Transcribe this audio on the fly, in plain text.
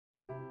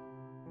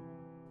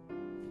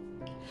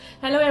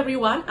Hello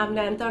everyone, I'm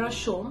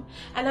Nayantara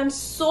and I'm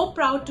so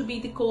proud to be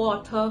the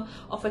co-author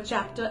of a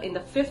chapter in the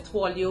 5th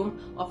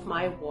volume of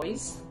My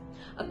Voice,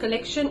 a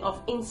collection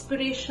of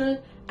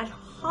inspirational and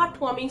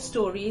heartwarming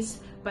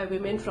stories by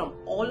women from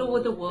all over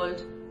the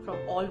world, from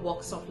all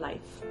walks of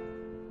life.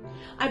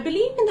 I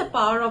believe in the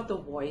power of the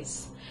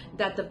voice,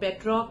 that the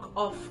bedrock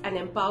of an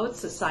empowered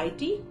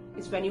society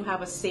is when you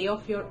have a say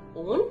of your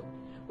own,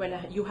 when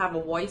you have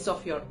a voice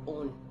of your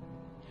own.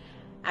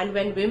 And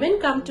when women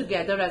come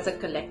together as a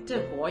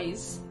collective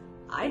voice,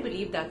 I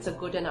believe that's a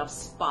good enough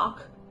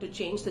spark to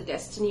change the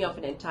destiny of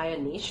an entire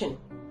nation.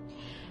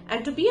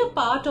 And to be a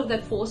part of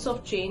that force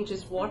of change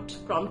is what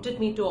prompted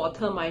me to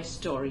author my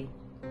story.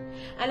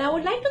 And I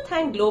would like to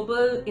thank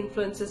Global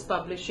Influences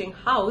Publishing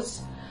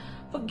House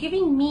for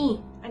giving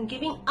me and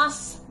giving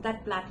us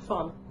that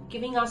platform,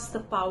 giving us the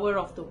power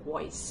of the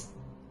voice.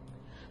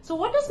 So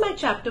what does my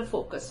chapter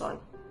focus on?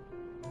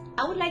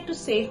 I would like to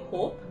say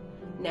hope,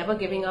 never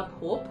giving up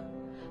hope.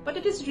 But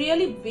it is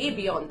really way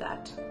beyond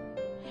that.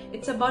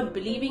 It's about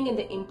believing in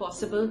the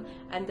impossible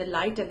and the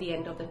light at the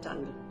end of the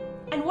tunnel.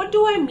 And what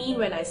do I mean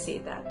when I say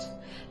that?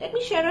 Let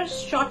me share a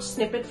short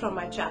snippet from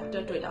my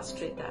chapter to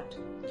illustrate that.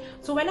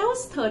 So when I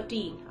was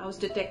 13, I was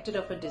detected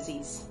of a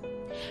disease.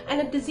 And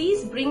a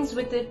disease brings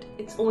with it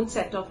its own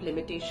set of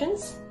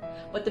limitations,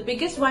 but the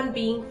biggest one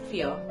being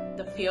fear,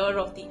 the fear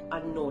of the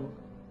unknown.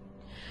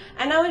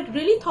 And I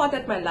really thought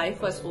that my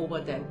life was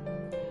over then.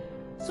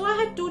 So I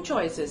had two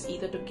choices,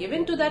 either to give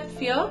in to that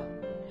fear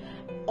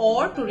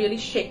or to really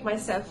shake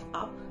myself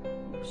up,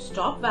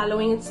 stop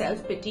wallowing in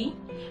self-pity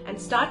and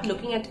start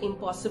looking at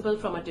impossible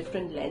from a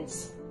different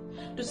lens,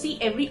 to see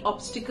every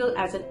obstacle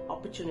as an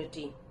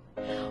opportunity.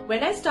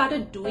 When I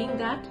started doing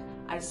that,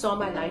 I saw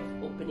my life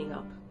opening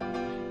up.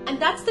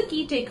 And that's the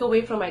key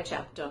takeaway from my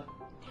chapter,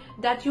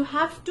 that you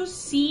have to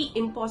see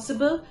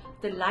impossible,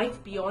 the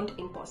life beyond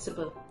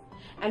impossible.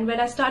 And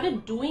when I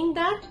started doing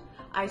that,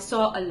 I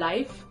saw a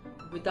life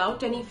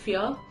without any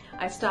fear.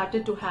 I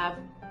started to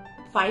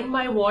find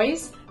my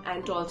voice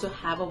and to also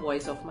have a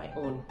voice of my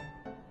own.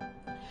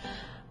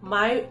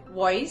 My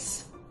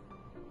Voice,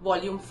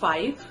 Volume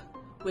 5,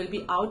 will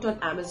be out on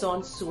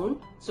Amazon soon.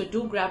 So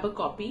do grab a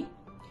copy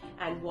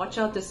and watch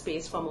out the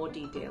space for more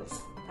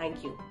details.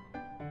 Thank you.